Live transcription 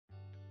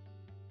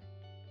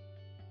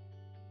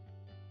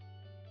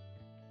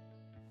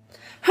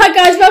Hi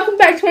guys, welcome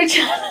back to my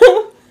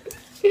channel.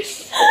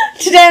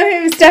 Today I'm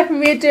here with Steph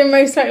and we are doing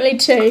most likely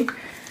two.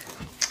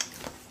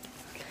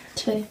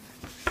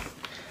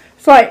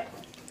 Right,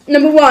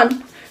 number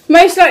 1.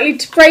 Most likely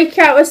to break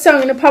out a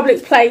song in a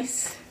public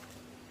place.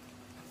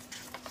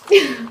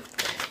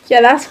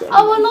 Yeah, that's good.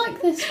 Oh, I like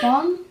this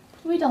one.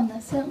 We've done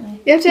this, haven't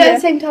we? You have to do it at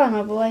the same time,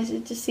 otherwise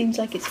it just seems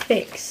like it's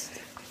fixed.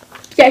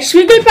 Yeah,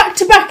 should we go back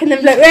to back and then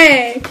be like,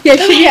 hey? Yeah,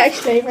 should we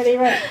actually? Ready,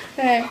 right.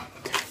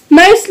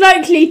 Most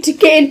likely to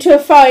get into a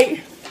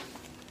fight.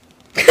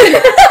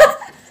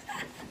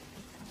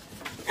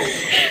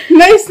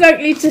 Most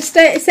likely to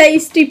say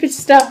stupid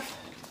stuff.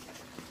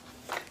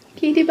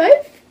 Can you do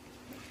both?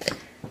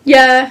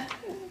 Yeah.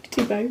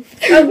 Do both.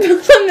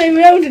 Something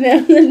we're older now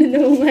than the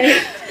normal way.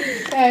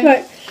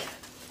 Right.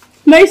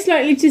 Most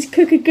likely to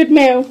cook a good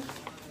meal.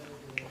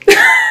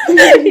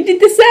 You did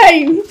the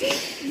same.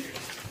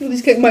 We'll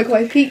just cook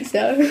microwave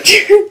pizza.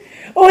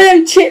 All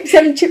them chips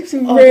are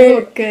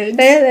really good.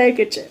 They're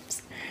good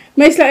chips.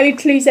 Most likely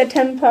to lose their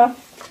temper.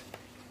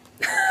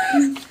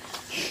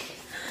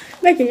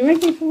 Megan, you're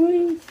making me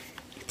feel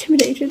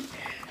intimidated.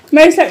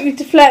 Most likely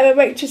to flirt with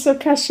waitress or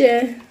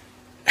cashier.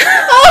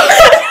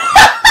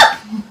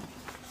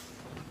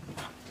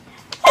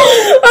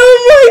 Oh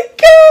my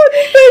god,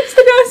 we've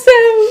posted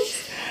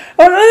ourselves.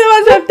 All the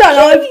ones I've done,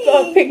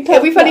 I've picked up.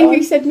 It'd be funny if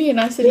you said me and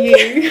I said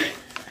you.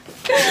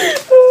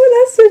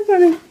 Oh, that's so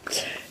funny.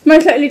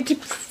 Most likely to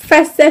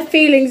profess their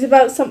feelings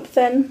about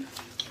something.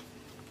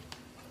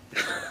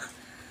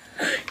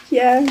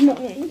 Yeah, not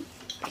me.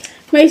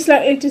 Most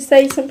likely to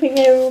say something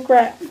they will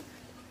regret.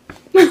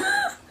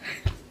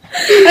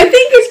 I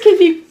think it's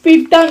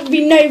because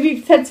we know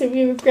we've said something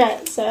we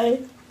regret, so.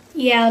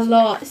 Yeah, a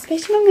lot.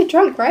 Especially when we're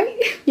drunk, right?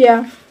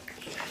 Yeah.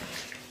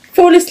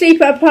 Fall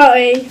asleep at a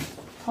party.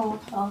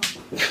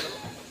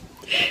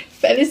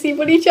 Fell asleep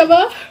on each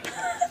other.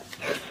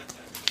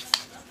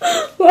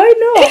 Why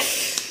not?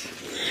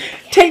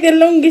 Take the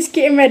longest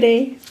getting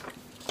ready.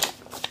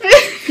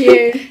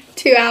 You.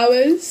 2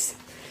 hours.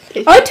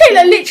 I take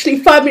like literally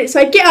 5 minutes. So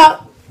I get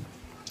up.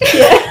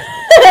 Yeah.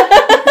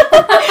 I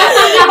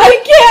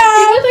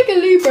You look like a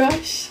loo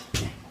brush.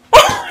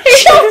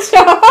 Shut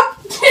up.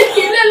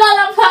 You look like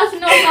that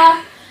person on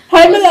that.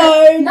 Home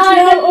Alone.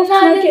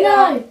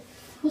 No.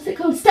 What's it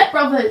called? Step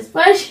Brothers.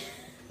 Where's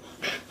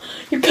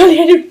You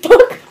curly-headed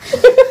bug.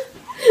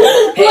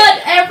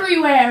 blood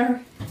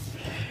everywhere?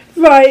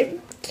 Right.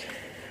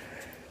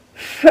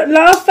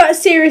 Laugh at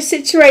serious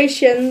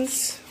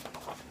situations.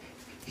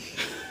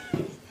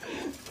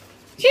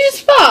 Did you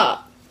just fart?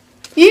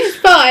 You just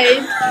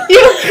farted.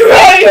 You're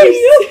gross.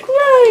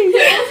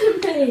 You're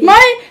gross.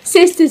 My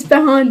sister's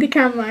behind the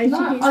camera. And No,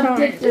 she's I fine.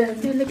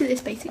 didn't. Look at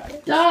this basic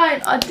bit.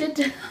 Don't. I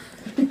didn't.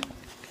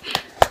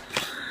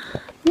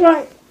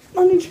 Right. I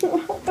need to put my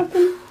hat back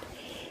on.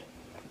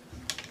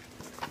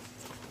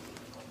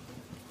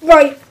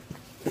 Right.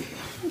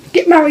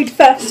 Get married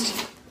first.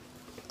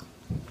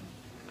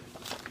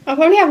 I'll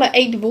probably have like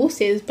 8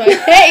 divorces, but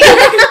hey.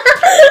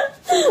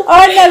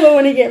 I never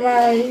want to get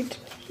married.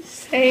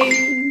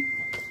 Same.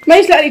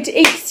 Most likely to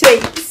eat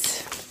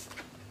sweets.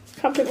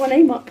 Can't pick my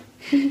name up.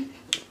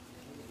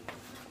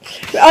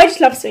 But I just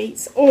love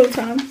sweets all the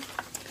time.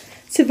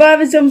 Survive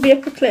a zombie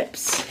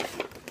apocalypse.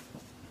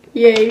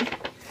 You.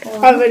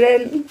 I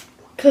wouldn't.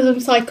 Because I'm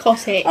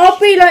psychotic. I'll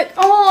be like,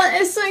 oh,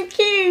 it's so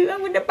cute. I'm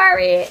going to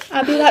bury it.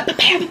 I'll be like,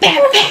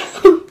 prepare.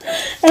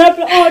 And I'll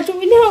be like, oh, do you want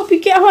me to help you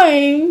get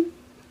home?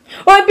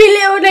 Or I'd be a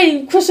little old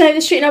lady crossing over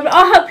the street and I'll be like,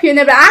 I'll help you. And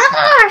they'll be like,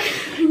 ah.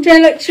 Do you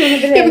look to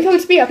another You'll be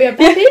coming to me, I'll be a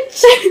bad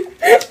bitch.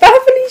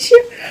 Bethany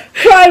should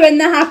cry when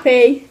they're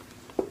happy.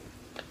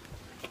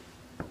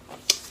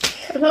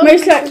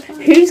 Most like,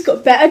 who's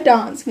got better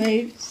dance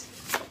moves?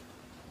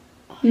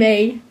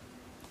 Me.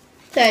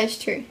 That is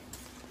true.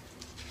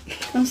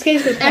 I'm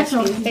scared to punch me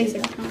in the Everyone face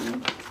can every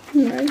time.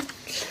 No.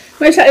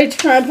 Most likely to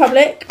cry in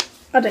public.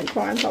 I don't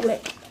cry in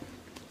public.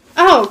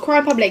 Oh, cry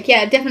in public.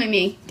 Yeah, definitely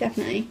me.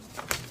 Definitely.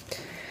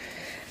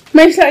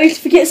 Most likely to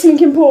forget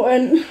something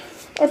important.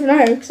 I don't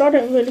know, because I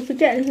don't really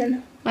forget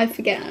anything. I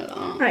forget a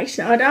lot.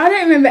 Actually, I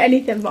don't remember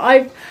anything,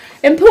 but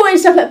important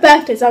stuff like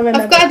birthdays, I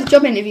remember. I've got a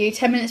job interview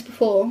 10 minutes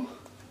before.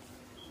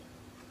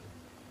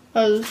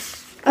 I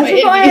I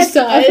forgot I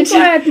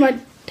had my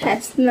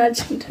test and I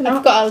just didn't turn I up.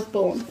 forgot I was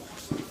born.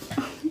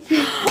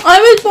 I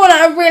was born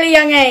at a really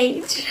young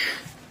age.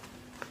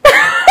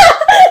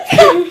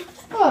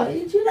 Oh, do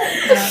you like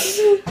that?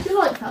 Do you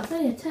like that?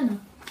 Say a tenner.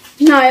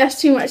 No, that's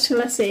too much for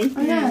Leslie.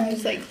 I know.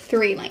 It's like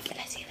 3, like,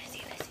 Leslie.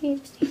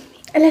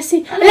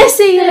 Leslie. I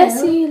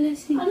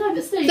know,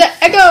 but still.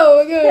 I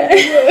go.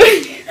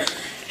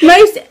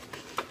 Most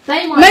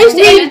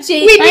They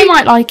energy. They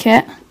might like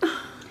it.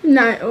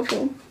 No,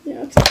 awful.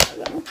 Yeah, I'll take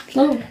that one.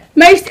 Oh.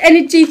 Most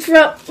energy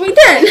throughout. We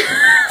don't.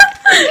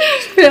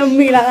 Put it on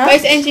me like that.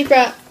 Most energy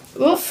for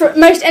what?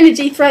 Most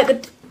energy throughout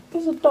the.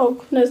 There's a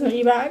dog. No, it's not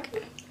you back.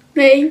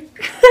 Me.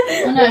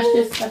 Oh no, it's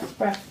just Steph's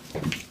breath.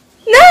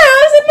 No,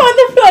 I was about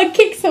to feel like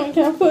kick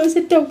something. I thought it was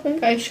a dog.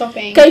 Go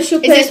shopping. Go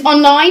shopping. Is this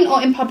online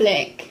or in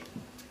public?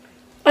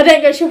 I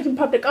don't go shopping in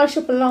public. I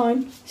shop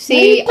online.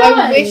 See, No, you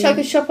I wish I don't.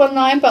 could shop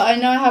online, but I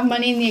know I have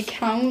money in the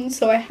account,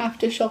 so I have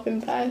to shop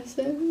in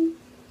person.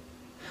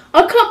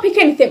 I can't pick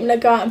anything when I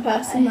go out in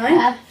person, though.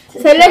 have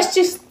to So let's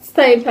just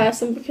stay in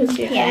person because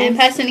Yeah, in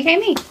person, okay,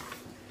 me.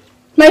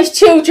 most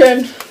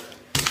children.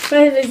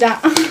 Where is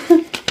that?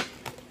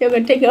 You're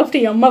going to take it off to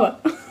your mother.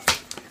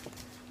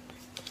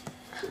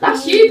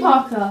 That's you,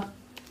 Parker.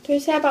 Do I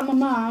say about my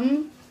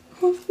mum?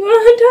 What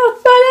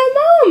about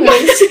our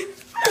mums?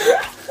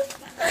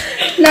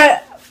 No.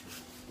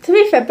 To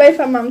be fair, both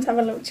our mums have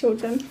a little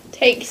children.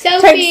 Take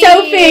selfies. Take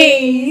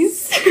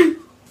selfies.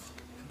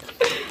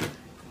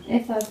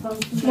 If I've gone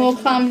to More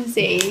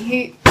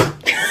clumsy.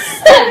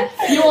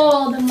 Steph,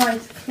 you're the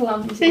most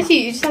clumsy. Says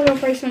you just have a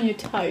brace on your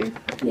toe.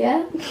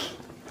 Yeah?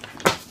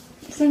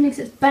 Something makes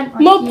it bent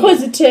like More you.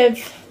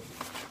 positive.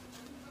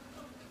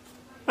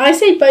 I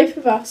say both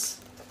of us.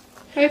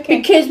 Okay.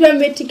 Because when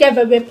we're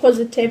together, we're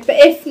positive. But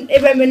if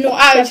when we're not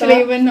Well, together,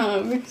 actually, we're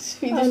not, because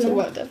we just Oh, no.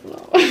 worked a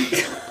lot.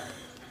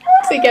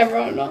 Together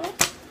or not.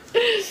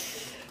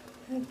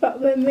 but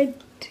when we're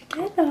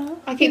together,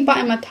 I keep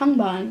biting my tongue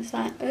bar and it's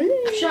like,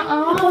 ooh. Shut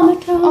up.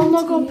 Oh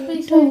my god,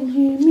 please don't.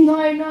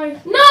 No, no.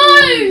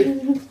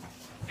 No!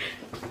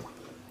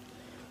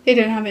 They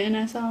don't have it in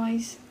their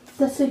size.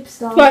 The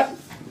superstar. but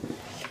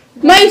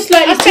most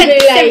likely I to spent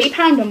be late.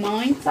 £70 on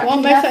mine. Exactly, What,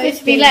 most they're likely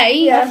to be 50. late?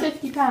 Yeah. They're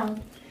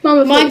 £50. Mine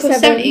was Mine cost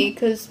 47. 70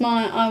 because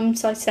I'm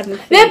size 7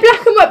 feet. They're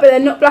black and white, but they're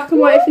not black and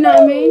white, if you know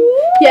what I mean.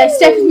 Yeah,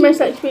 Steph is most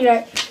likely to be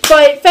late.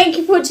 But thank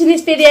you for watching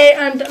this video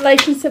and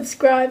like and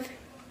subscribe.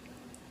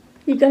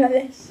 You go like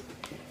this.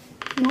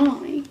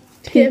 Why?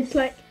 Yeah,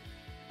 like.